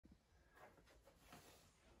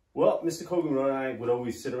Well, Mr. Cogan and I would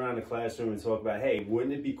always sit around the classroom and talk about, hey,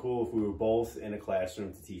 wouldn't it be cool if we were both in a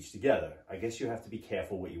classroom to teach together? I guess you have to be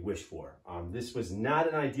careful what you wish for. This was not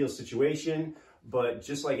an ideal situation, but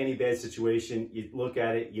just like any bad situation, you look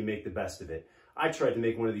at it, you make the best of it. I tried to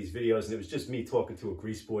make one of these videos and it was just me talking to a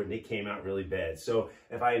grease board and it came out really bad. So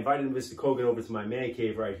if I invited Mr. Cogan over to my man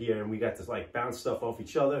cave right here and we got to like bounce stuff off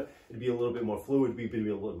each other, it'd be a little bit more fluid, it'd be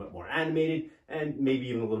a little bit more animated, and maybe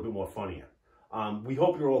even a little bit more funnier. We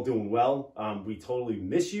hope you're all doing well. We totally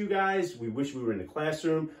miss you guys. We wish we were in the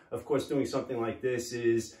classroom. Of course, doing something like this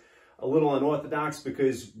is a little unorthodox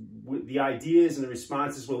because the ideas and the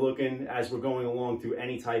responses we're looking as we're going along through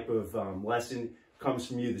any type of lesson comes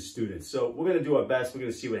from you, the students. So we're going to do our best. We're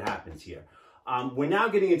going to see what happens here. We're now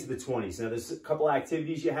getting into the 20s. Now, there's a couple of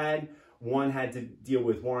activities you had. One had to deal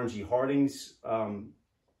with Warren G. Harding's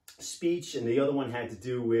speech, and the other one had to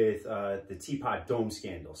do with the Teapot Dome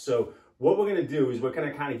scandal. So what we're going to do is we're going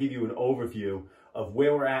to kind of give you an overview of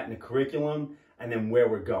where we're at in the curriculum and then where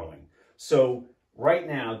we're going. So right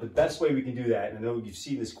now, the best way we can do that, and I know you've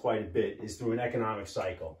seen this quite a bit, is through an economic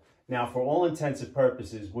cycle. Now, for all intents and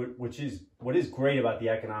purposes, what is great about the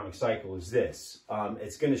economic cycle is this.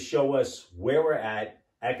 It's going to show us where we're at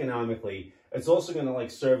economically. It's also going to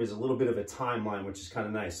like serve as a little bit of a timeline, which is kind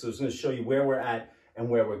of nice. So it's going to show you where we're at and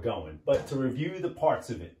where we're going. But to review the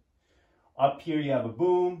parts of it, up here you have a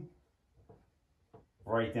boom.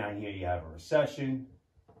 Right down here you have a recession.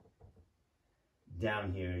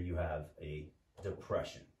 Down here you have a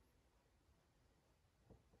depression.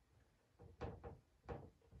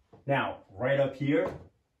 Now, right up here,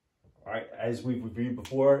 all right, as we've reviewed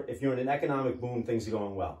before, if you're in an economic boom, things are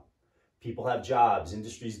going well. People have jobs,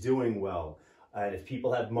 industry's doing well. And if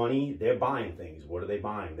people have money, they're buying things. What are they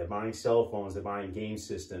buying? They're buying cell phones, they're buying game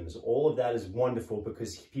systems. All of that is wonderful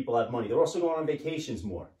because people have money. They're also going on vacations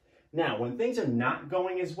more. Now, when things are not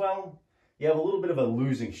going as well, you have a little bit of a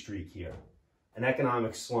losing streak here, an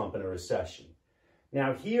economic slump and a recession.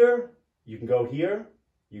 Now here, you can go here,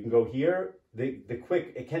 you can go here.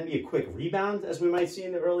 It can be a quick rebound, as we might see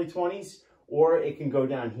in the early 20s, or it can go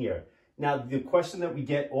down here. Now, the question that we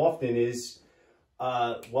get often is,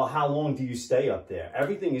 well, how long do you stay up there?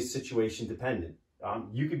 Everything is situation dependent.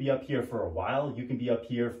 You could be up here for a while. You can be up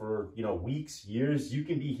here for, weeks, years. You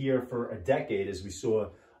can be here for a decade, as we saw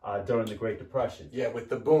during the Great Depression. Yeah, with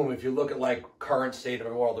the boom, if you look at like current state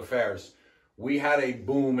of world affairs, we had a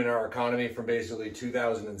boom in our economy from basically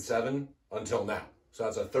 2007 until now. So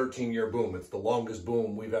that's a 13-year boom. It's the longest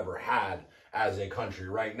boom we've ever had as a country.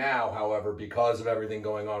 Right now, however, because of everything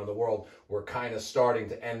going on in the world, we're kind of starting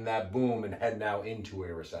to end that boom and head now into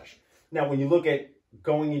a recession. Now, when you look at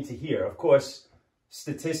going into here, of course,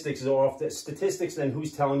 statistics and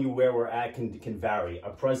who's telling you where we're at can vary.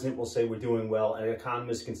 A president will say we're doing well, and an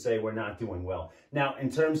economist can say we're not doing well. Now, in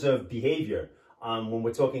terms of behavior, when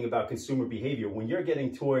we're talking about consumer behavior, when you're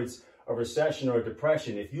getting towards a recession or a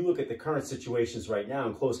depression, if you look at the current situations right now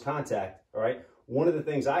in close contact, all right, one of the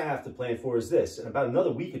things I have to plan for is this. In about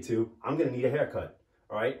another week or two, I'm going to need a haircut,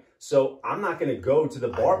 all right? So I'm not going to go to the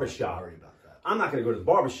barbershop. I'm not going to go to the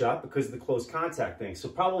barbershop because of the close contact thing. So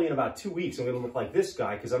probably in about 2 weeks, I'm going to look like this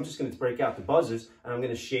guy because I'm just going to break out the buzzers and I'm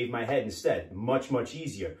going to shave my head instead. Much, much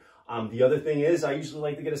easier. The other thing is I usually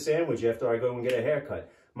like to get a sandwich after I go and get a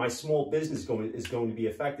haircut. My small business is going to be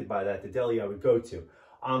affected by that, the deli I would go to.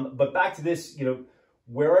 But back to this,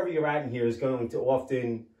 wherever you're at in here is going to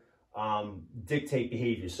often dictate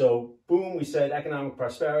behavior. So boom, we said economic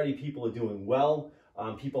prosperity, people are doing well.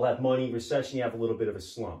 People have money. Recession, you have a little bit of a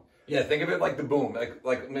slump. Yeah, think of it like the boom.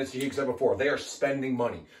 Like Mr. Heeg said before, they are spending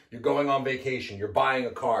money. You're going on vacation. You're buying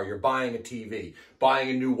a car. You're buying a TV.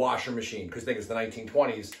 Buying a new washer machine. Because think it's the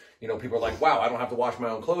 1920s. People are like, wow, I don't have to wash my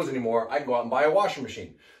own clothes anymore. I can go out and buy a washing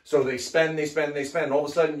machine. So they spend, they spend, they spend. And all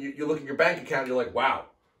of a sudden, you look at your bank account, you're like, wow,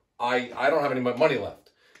 I don't have any money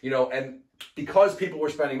left. And because people were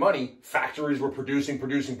spending money, factories were producing.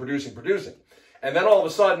 And then all of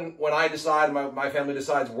a sudden, when I decide, my family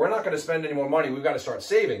decides, we're not going to spend any more money, we've got to start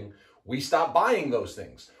saving, we stop buying those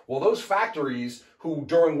things. Well, those factories who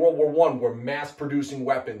during World War I were mass producing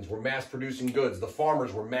weapons, were mass producing goods, the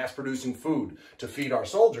farmers were mass producing food to feed our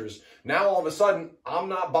soldiers. Now all of a sudden, I'm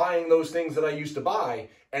not buying those things that I used to buy,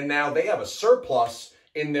 and now they have a surplus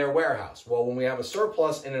in their warehouse. Well, when we have a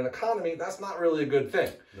surplus in an economy, that's not really a good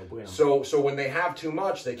thing. No bueno. So when they have too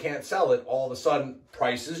much, they can't sell it, all of a sudden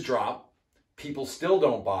prices drop. People still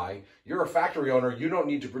don't buy. You're a factory owner. You don't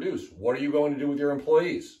need to produce. What are you going to do with your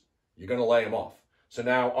employees? You're going to lay them off. So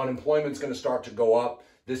now unemployment's going to start to go up.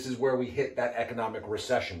 This is where we hit that economic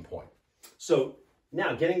recession point. So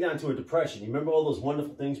now getting down to a depression, you remember all those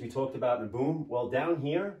wonderful things we talked about in the boom? Well, down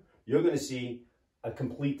here, you're going to see a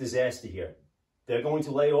complete disaster here. They're going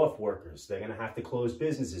to lay off workers. They're going to have to close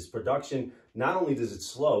businesses. Production, not only does it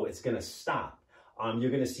slow, it's going to stop.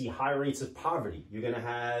 You're going to see high rates of poverty. You're going to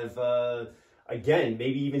have, again,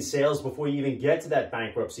 maybe even sales before you even get to that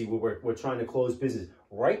bankruptcy where we're trying to close business.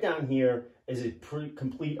 Right down here is a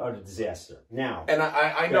complete utter disaster. Now, and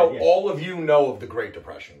I know all of you know of the Great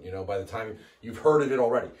Depression, you know, by the time you've heard of it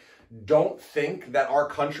already. Don't think that our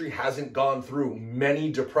country hasn't gone through many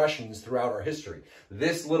depressions throughout our history.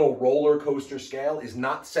 This little roller coaster scale is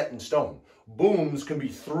not set in stone. Booms can be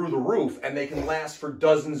through the roof and they can last for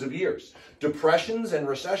dozens of years. Depressions and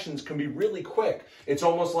recessions can be really quick. It's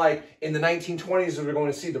almost like in the 1920s, we're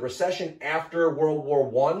going to see the recession after World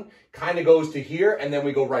War I kind of goes to here and then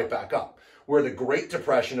we go right back up. Where the Great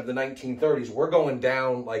Depression of the 1930s, we're going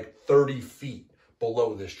down like 30 feet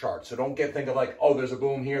below this chart. So don't think of like, oh, there's a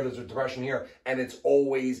boom here, there's a depression here, and it's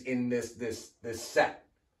always in this set.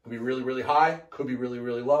 Could be really, really high, could be really,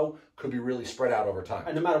 really low, could be really spread out over time.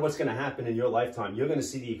 And no matter what's going to happen in your lifetime, you're going to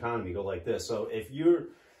see the economy go like this. So if you're,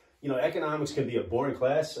 you know, economics can be a boring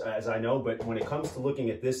class, as I know, but when it comes to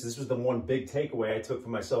looking at this was the one big takeaway I took for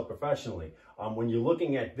myself professionally. When you're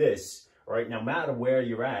looking at this, right, no matter where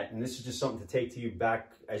you're at, and this is just something to take to you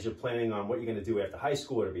back as you're planning on what you're going to do after high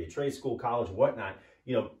school, whether it be a trade school, college, whatnot,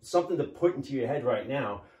 you know, something to put into your head right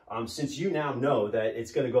now, since you now know that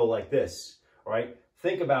it's going to go like this, right?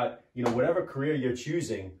 Think about, you know, whatever career you're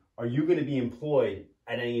choosing, are you going to be employed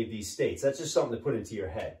at any of these states? That's just something to put into your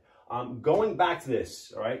head. Going back to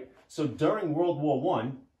this, all right? So during World War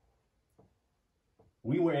I,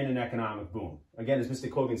 we were in an economic boom. Again, as Mr.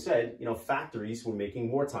 Cogan said, you know, factories were making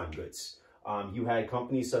wartime goods. You had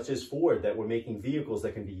companies such as Ford that were making vehicles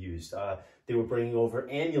that can be used. They were bringing over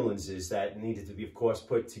ambulances that needed to be, of course,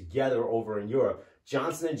 put together over in Europe.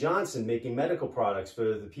 Johnson & Johnson making medical products for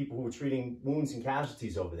the people who were treating wounds and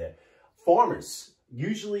casualties over there. Farmers,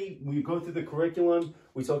 usually we go through the curriculum,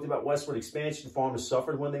 we talked about westward expansion. Farmers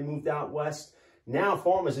suffered when they moved out west. Now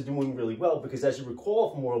farmers are doing really well because, as you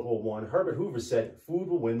recall from World War I, Herbert Hoover said, food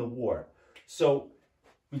will win the war. So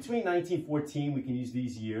between 1914, we can use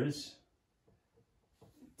these years,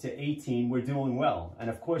 to 18, we're doing well. And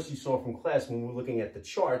of course, you saw from class when we were looking at the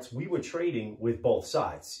charts, we were trading with both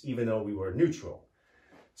sides, even though we were neutral.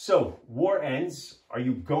 So war ends. Are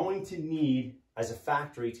you going to need, as a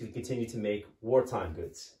factory, to continue to make wartime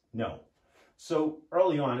goods? No. So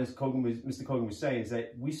early on, as Mr. Cogan was saying, is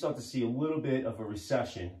that we start to see a little bit of a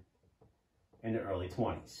recession in the early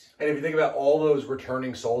 20s. And if you think about all those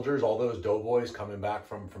returning soldiers, all those doughboys coming back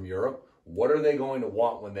from Europe, what are they going to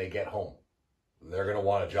want when they get home? They're going to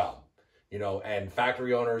want a job, you know, and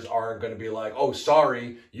factory owners aren't going to be like, oh,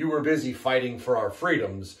 sorry, you were busy fighting for our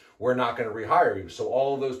freedoms. We're not going to rehire you. So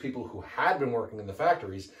all of those people who had been working in the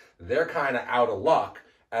factories, they're kind of out of luck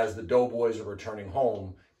as the doughboys are returning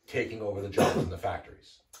home, taking over the jobs in the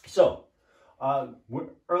factories. So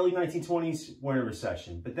early 1920s, we're in a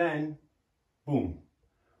recession, but then, boom,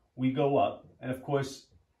 we go up. And of course,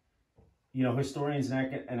 you know, historians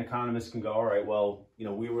and economists can go, all right, well, you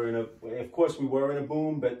know, we were in a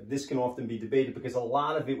boom, but this can often be debated because a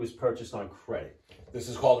lot of it was purchased on credit. This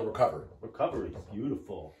is called a recovery. Recovery,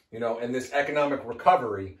 beautiful. You know, and this economic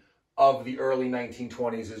recovery of the early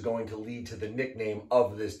 1920s is going to lead to the nickname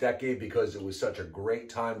of this decade because it was such a great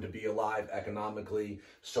time to be alive economically,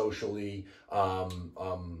 socially,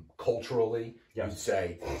 culturally. Yes. You'd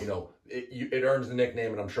say, you know, it earns the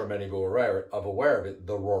nickname, and I'm sure many of you are aware of it,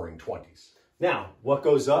 the Roaring Twenties. Now, what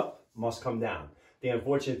goes up must come down. The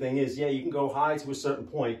unfortunate thing is, yeah, you can go high to a certain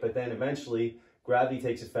point, but then eventually gravity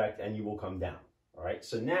takes effect and you will come down. All right,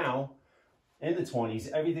 so now in the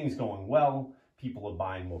 20s, everything's going well. People are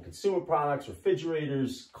buying more consumer products,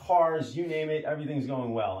 refrigerators, cars, you name it, everything's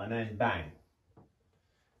going well. And then bang,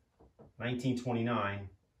 1929,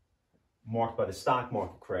 marked by the stock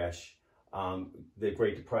market crash, the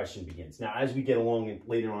Great Depression begins. Now, as we get along and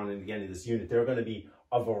later on in the end of this unit, there are going to be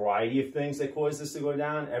a variety of things that cause this to go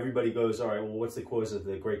down. Everybody goes, all right, well, what's the cause of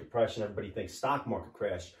the Great Depression? Everybody thinks stock market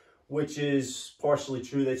crash, which is partially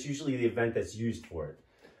true. That's usually the event that's used for it.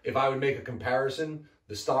 If I would make a comparison,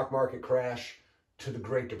 the stock market crash to the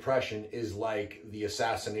Great Depression is like the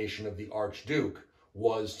assassination of the Archduke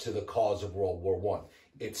was to the cause of World War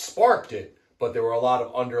I. It sparked it, but there were a lot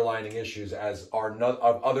of underlying issues, as our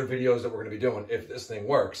other videos that we're going to be doing, if this thing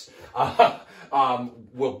works,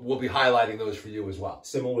 we'll be highlighting those for you as well.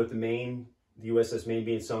 Similar with the USS Maine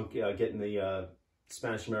being sunk, getting the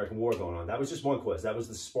Spanish-American War going on. That was just one cause. That was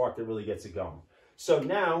the spark that really gets it going. So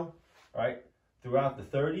now, right, throughout the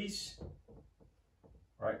 30s,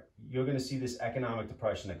 right, you're going to see this economic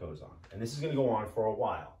depression that goes on. And this is going to go on for a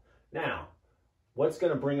while. Now, what's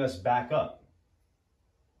going to bring us back up?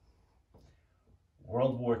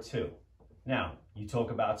 World War II. Now, you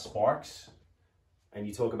talk about sparks, and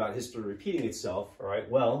you talk about history repeating itself, all right?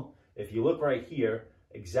 Well, if you look right here,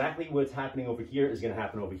 exactly what's happening over here is going to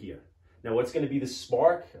happen over here. Now, what's going to be the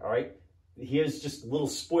spark, all right? Here's just little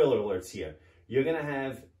spoiler alerts here. You're going to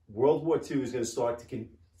have World War II is going to start to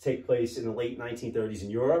take place in the late 1930s in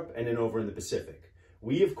Europe and then over in the Pacific.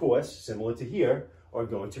 We, of course, similar to here, are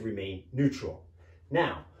going to remain neutral.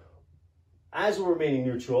 Now, as we're remaining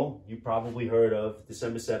neutral, you probably heard of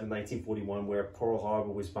December 7, 1941, where Pearl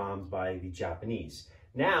Harbor was bombed by the Japanese.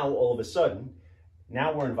 Now, all of a sudden,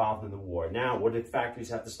 now we're involved in the war. Now, what did factories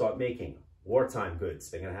have to start making? Wartime goods.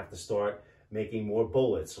 They're going to have to start making more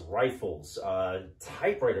bullets, rifles.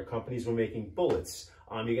 Typewriter companies were making bullets.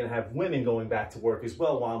 You're going to have women going back to work as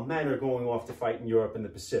well, while men are going off to fight in Europe and the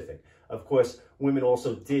Pacific. Of course, women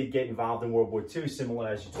also did get involved in World War II, similar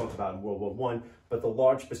as you talked about in World War I, but the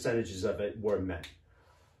large percentages of it were men.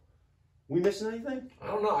 We missing anything? I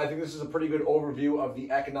don't know. I think this is a pretty good overview of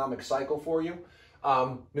the economic cycle for you.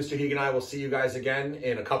 Mr. Heeg and I will see you guys again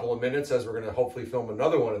in a couple of minutes as we're going to hopefully film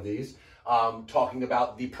another one of these, talking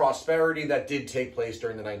about the prosperity that did take place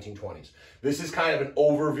during the 1920s. This is kind of an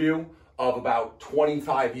overview of about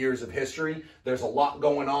 25 years of history. There's a lot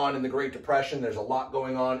going on in the Great Depression. There's a lot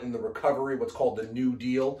going on in the recovery, what's called the New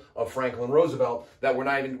Deal of Franklin Roosevelt, that we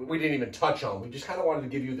didn't even touch on. We just kind of wanted to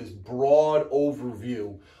give you this broad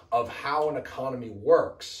overview of how an economy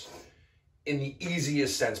works in the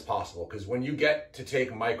easiest sense possible. Because when you get to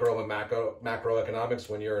take micro and macroeconomics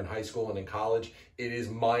when you're in high school and in college, it is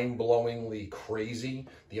mind-blowingly crazy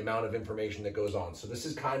the amount of information that goes on. So this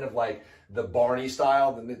is kind of like the Barney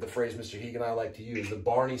style, the phrase Mr. Heeg and I like to use, the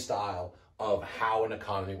Barney style of how an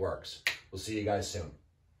economy works. We'll see you guys soon.